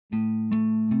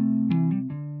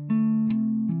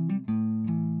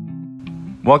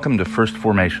Welcome to First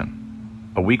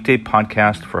Formation, a weekday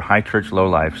podcast for high church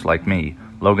lowlifes like me,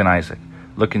 Logan Isaac,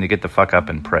 looking to get the fuck up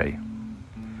and pray.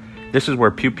 This is where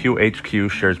Pew Pew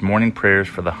HQ shares morning prayers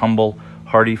for the humble,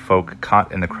 hardy folk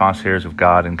caught in the crosshairs of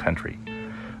God and country.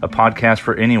 A podcast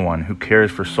for anyone who cares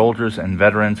for soldiers and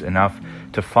veterans enough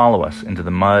to follow us into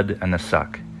the mud and the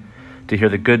suck, to hear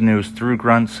the good news through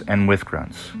grunts and with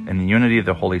grunts, in the unity of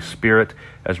the Holy Spirit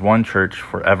as one church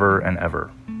forever and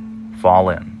ever. Fall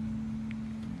in.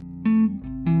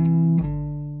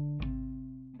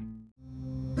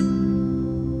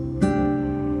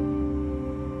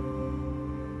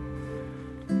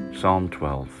 Psalm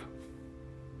 12.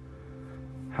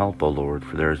 Help, O Lord,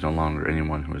 for there is no longer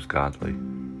anyone who is godly.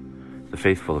 The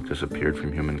faithful have disappeared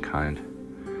from humankind.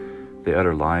 They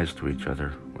utter lies to each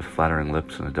other. With flattering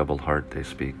lips and a double heart they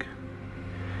speak.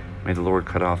 May the Lord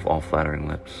cut off all flattering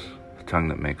lips, the tongue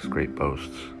that makes great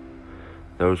boasts.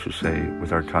 Those who say,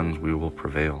 with our tongues we will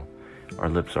prevail, our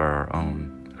lips are our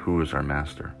own, who is our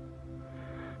master?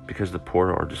 Because the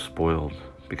poor are despoiled,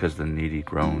 because the needy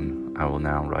groan, I will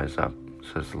now rise up,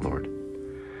 says the Lord.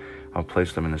 I will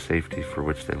place them in the safety for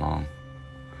which they long.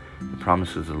 The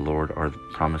promises of the Lord are the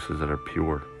promises that are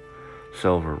pure,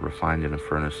 silver refined in a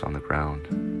furnace on the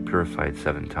ground, purified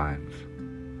 7 times.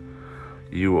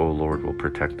 You, O Lord, will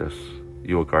protect us.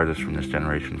 You will guard us from this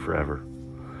generation forever.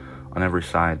 On every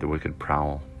side the wicked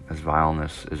prowl, as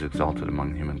vileness is exalted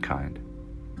among humankind.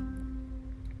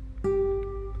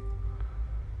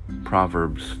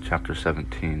 Proverbs chapter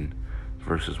 17,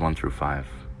 verses 1 through 5.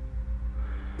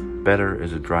 Better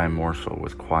is a dry morsel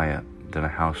with quiet than a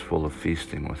house full of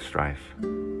feasting with strife.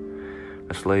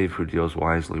 A slave who deals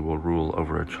wisely will rule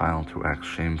over a child who acts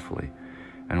shamefully,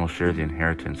 and will share the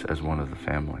inheritance as one of the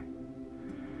family.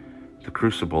 The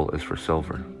crucible is for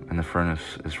silver, and the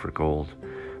furnace is for gold,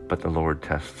 but the Lord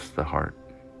tests the heart.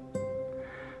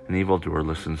 An evildoer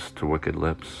listens to wicked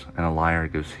lips, and a liar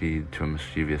gives heed to a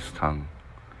mischievous tongue.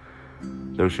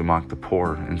 Those who mock the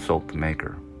poor insult the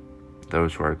Maker.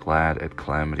 Those who are glad at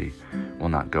calamity will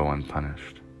not go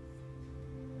unpunished.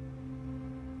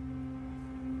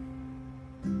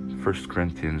 1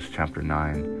 Corinthians chapter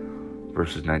 9,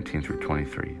 verses 19 through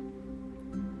 23.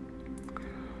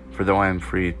 For though I am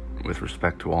free with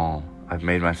respect to all, I've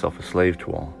made myself a slave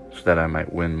to all, so that I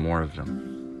might win more of them.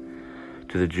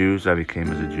 To the Jews I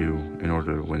became as a Jew, in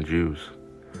order to win Jews.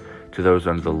 To those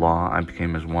under the law I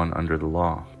became as one under the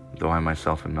law, though I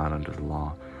myself am not under the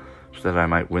law, so that I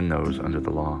might win those under the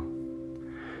law.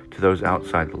 To those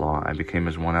outside the law I became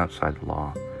as one outside the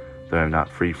law, though I am not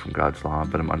free from God's law,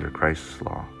 but am under Christ's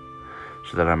law,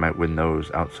 so that I might win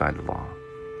those outside the law.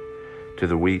 To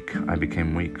the weak I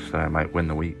became weak, so that I might win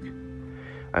the weak.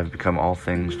 I have become all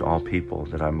things to all people,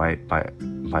 that I might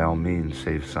by all means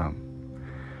save some.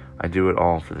 I do it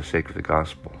all for the sake of the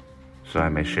gospel, so that I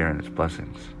may share in its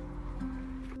blessings.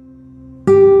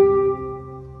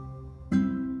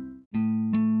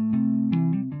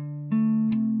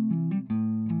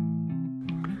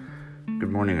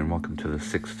 Good morning and welcome to the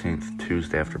 16th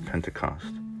Tuesday after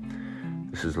Pentecost.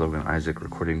 This is Logan Isaac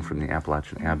recording from the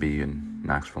Appalachian Abbey in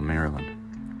Knoxville, Maryland.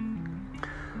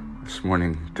 This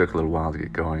morning took a little while to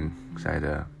get going because I had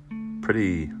a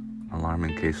pretty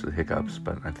alarming case of hiccups,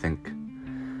 but I think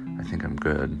I'm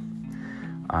good.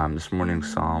 This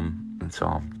morning's Psalm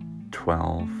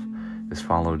 12 is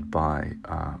followed by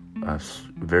a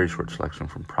very short selection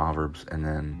from Proverbs, and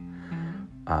then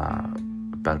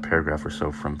about a paragraph or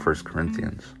so from 1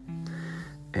 Corinthians.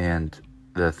 And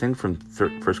the thing from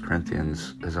 1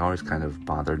 Corinthians has always kind of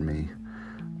bothered me.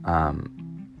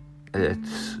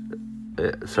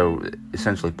 So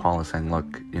essentially Paul is saying,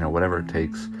 look, whatever it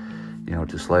takes,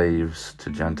 to slaves,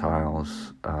 to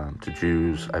Gentiles, to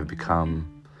Jews, I've become,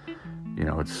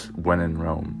 it's when in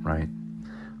Rome, right?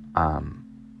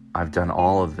 I've done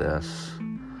all of this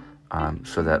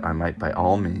so that I might by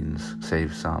all means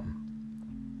save some.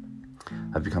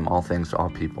 I've become all things to all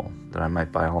people, that I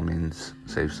might by all means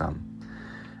save some.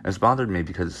 And it's bothered me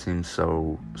because it seems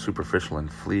so superficial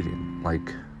and fleeting.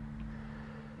 Like,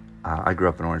 I grew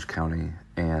up in Orange County,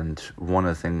 and one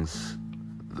of the things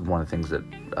that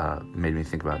made me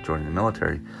think about joining the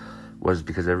military was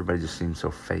because everybody just seemed so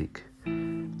fake.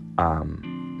 And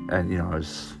I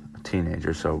was a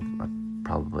teenager, so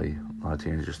probably a lot of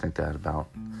teenagers think that about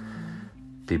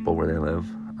people where they live.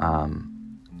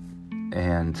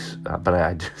 But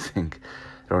I do think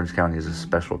that Orange County is a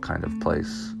special kind of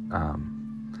place.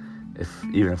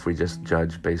 Even if we just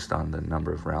judge based on the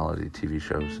number of reality TV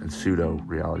shows and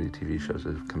pseudo-reality TV shows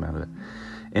that have come out of it.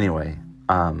 Anyway,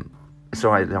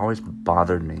 so it always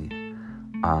bothered me,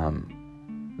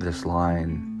 this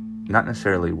line, not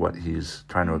necessarily what he's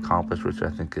trying to accomplish, which I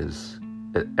think is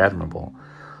admirable.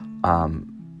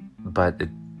 But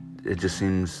it just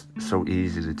seems so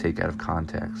easy to take out of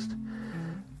context.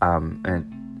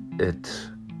 And it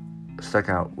stuck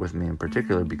out with me in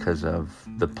particular because of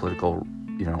the political,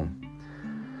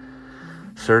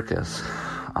 circus.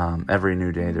 Every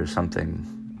new day there's something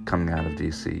coming out of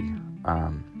D.C.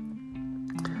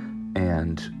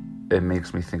 And it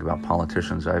makes me think about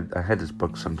politicians. I had this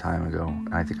book some time ago,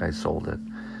 and I think I sold it.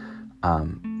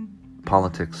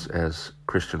 Politics as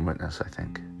Christian Witness, I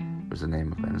think, was the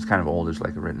name of it. And it's kind of old. It's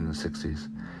like written in the 60s.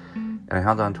 And I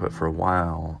held on to it for a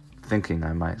while, thinking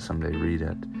I might someday read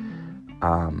it.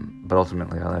 But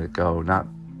ultimately I let it go, not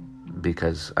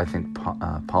because I think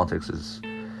politics is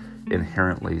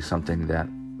inherently something that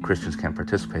Christians can't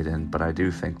participate in, but I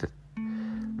do think that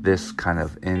this kind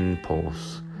of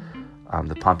impulse,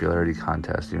 the popularity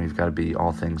contest, you've got to be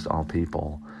all things to all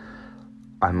people.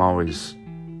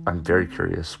 I'm very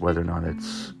curious whether or not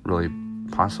it's really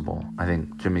possible. I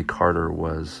think Jimmy Carter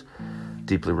was a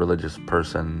deeply religious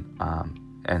person,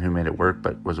 and who made it work,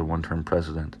 but was a one-term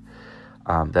president.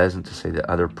 That isn't to say that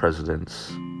other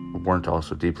presidents weren't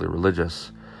also deeply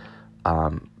religious,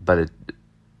 but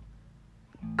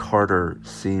Carter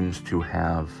seems to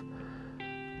have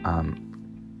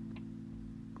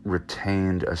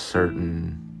retained a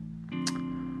certain,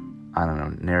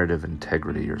 narrative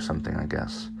integrity or something, I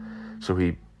guess. So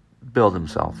he billed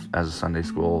himself as a Sunday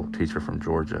school teacher from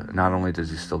Georgia. Not only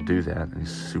does he still do that, and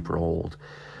he's super old,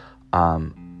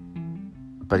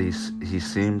 but he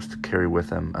seems to carry with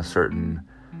him a certain,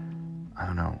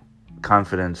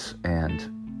 confidence and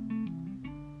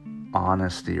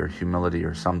honesty or humility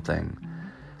or something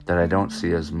that I don't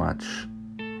see as much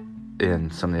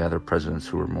in some of the other presidents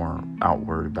who are more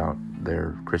outward about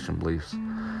their Christian beliefs.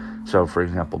 So, for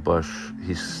example, Bush,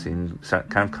 he seemed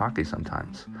kind of cocky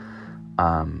sometimes.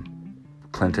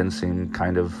 Clinton seemed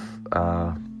kind of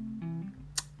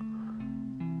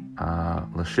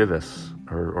lascivious,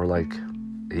 or like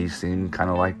he seemed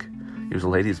kind of like he was a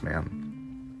ladies' man.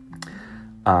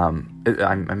 I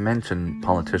mention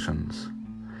politicians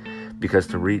because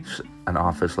to reach an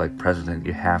office like president,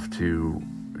 you have to,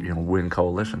 win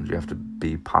coalitions. You have to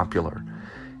be popular,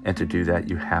 and to do that,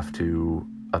 you have to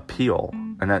appeal.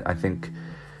 And that, I think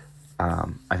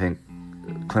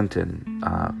Clinton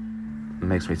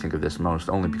makes me think of this most,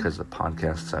 only because of the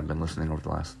podcasts I've been listening over the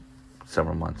last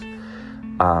several months.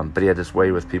 But he had this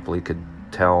way with people. He could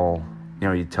tell,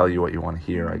 he'd tell you what you want to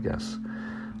hear, I guess.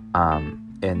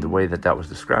 And the way that was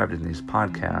described in these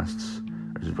podcasts,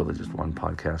 there's really just one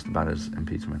podcast about his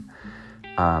impeachment,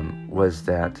 was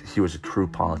that he was a true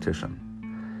politician.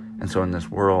 And so in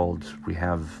this world,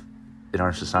 in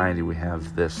our society, we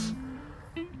have this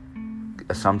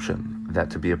assumption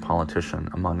that to be a politician,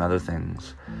 among other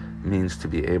things, means to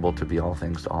be able to be all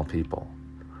things to all people.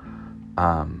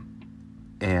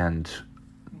 And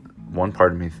one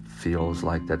part of me feels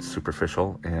like that's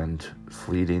superficial and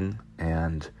fleeting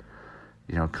and,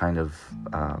 kind of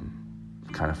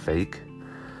fake.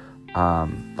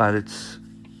 But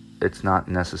it's not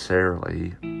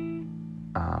necessarily,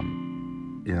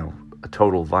 a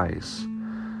total vice.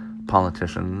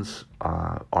 Politicians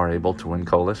are able to win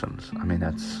coalitions. I mean,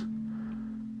 that's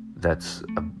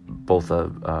both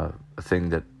a thing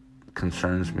that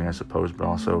concerns me, I suppose, but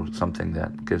also something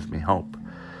that gives me hope.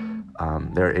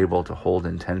 They're able to hold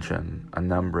in tension a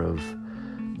number of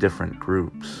different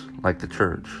groups, like the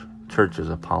church. Church is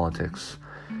a politics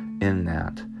in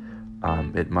that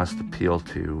it must appeal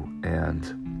to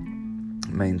and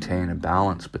maintain a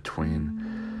balance between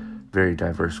very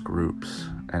diverse groups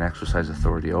and exercise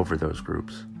authority over those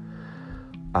groups.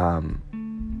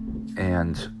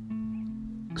 And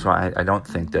so I don't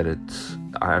think that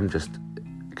I'm just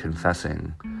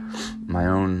confessing my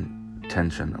own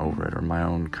tension over it, or my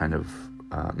own kind of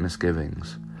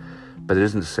misgivings. But it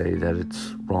isn't to say that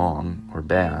it's wrong or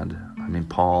bad. I mean,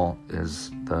 Paul is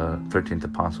the 13th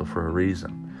apostle for a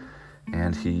reason.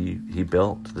 And he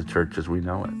built the church as we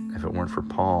know it. If it weren't for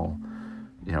Paul,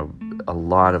 a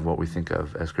lot of what we think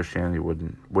of as Christianity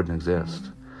wouldn't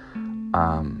exist.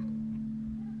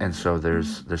 And so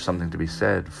there's something to be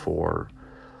said for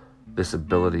this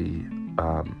ability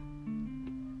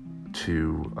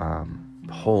to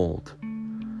hold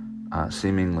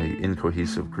seemingly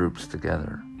incohesive groups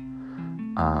together,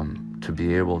 to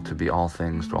be able to be all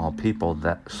things to all people,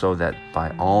 so that by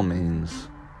all means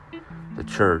the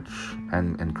church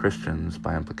and Christians,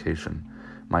 by implication,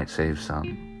 might save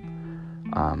some.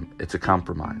 It's a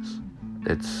compromise.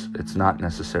 It's not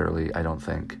necessarily, I don't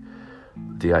think,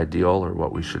 the ideal or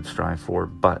what we should strive for,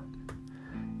 but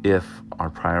if our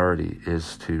priority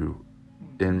is to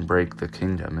inbreak the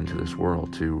kingdom into this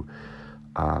world, to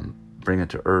bring it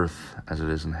to earth as it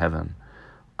is in heaven,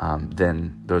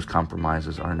 then those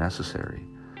compromises are necessary.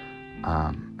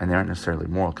 And they aren't necessarily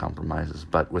moral compromises,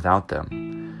 but without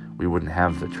them, we wouldn't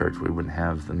have the church. We wouldn't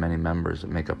have the many members that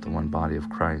make up the one body of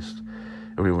Christ.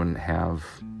 And we wouldn't have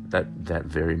that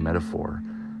very metaphor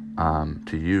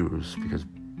to use, because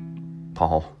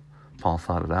Paul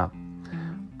thought it up.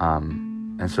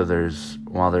 And so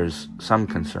while there's some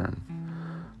concern,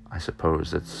 I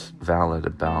suppose, that's valid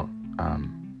about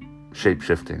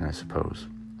shape-shifting, I suppose,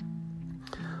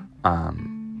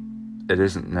 it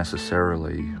isn't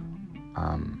necessarily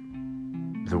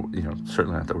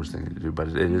certainly not the worst thing to do, but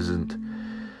it isn't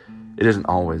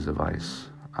always a vice,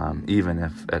 even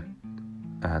if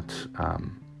at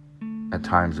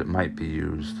times it might be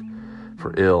used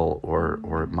for ill,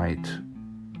 or it might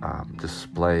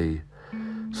display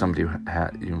somebody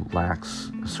who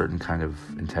lacks a certain kind of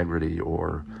integrity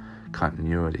or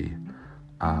continuity.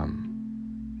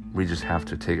 We just have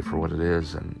to take it for what it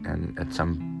is, and at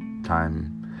some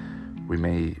time we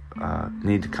may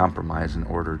need to compromise in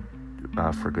order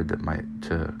for good that might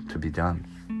to be done.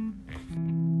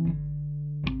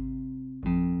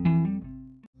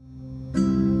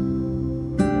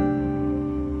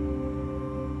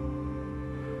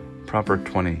 Proverb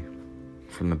 20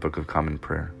 from the Book of Common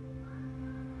Prayer.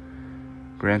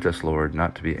 Grant us, Lord,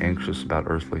 not to be anxious about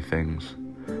earthly things,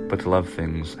 but to love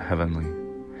things heavenly.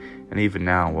 And even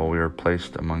now, while we are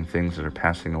placed among things that are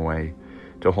passing away,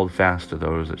 to hold fast to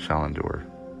those that shall endure.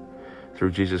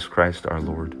 Through Jesus Christ our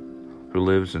Lord, who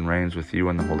lives and reigns with you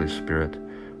in the Holy Spirit,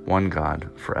 one God,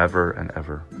 forever and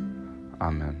ever.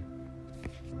 Amen.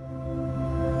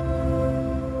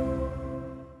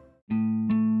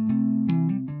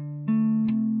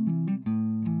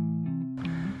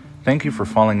 Thank you for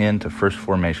falling in to First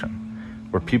Formation,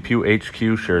 where Pew Pew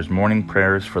HQ shares morning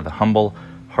prayers for the humble,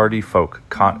 hardy folk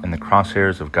caught in the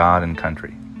crosshairs of God and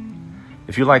country.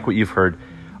 If you like what you've heard,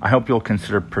 I hope you'll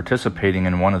consider participating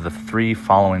in one of the 3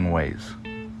 following ways.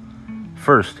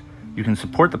 First, you can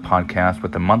support the podcast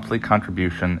with a monthly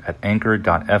contribution at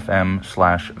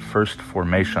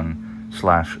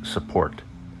anchor.fm/firstformation/support.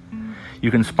 You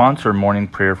can sponsor morning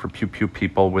prayer for Pew Pew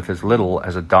people with as little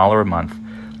as $1 a month,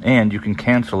 and you can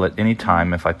cancel at any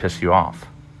time if I piss you off.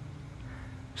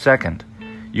 Second,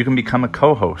 you can become a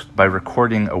co-host by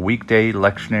recording a weekday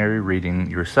lectionary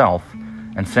reading yourself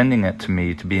and sending it to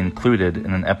me to be included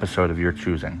in an episode of your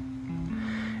choosing.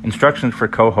 Instructions for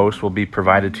co-hosts will be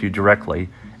provided to you directly,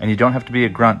 and you don't have to be a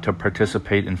grunt to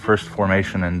participate in First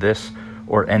Formation in this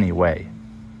or any way.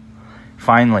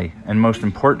 Finally, and most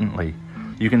importantly,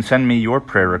 you can send me your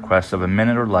prayer requests of a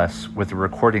minute or less with the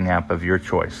recording app of your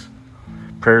choice.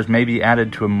 Prayers may be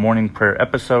added to a morning prayer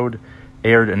episode,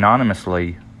 aired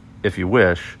anonymously if you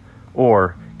wish,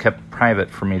 or kept private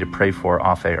for me to pray for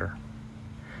off air.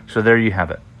 So there you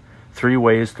have it, 3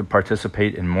 ways to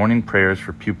participate in morning prayers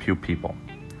for Pew Pew people.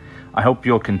 I hope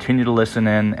you'll continue to listen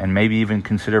in and maybe even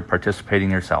consider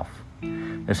participating yourself.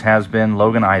 This has been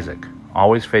Logan Isaac,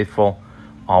 always faithful,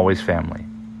 always family.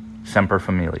 Semper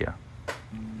Familia.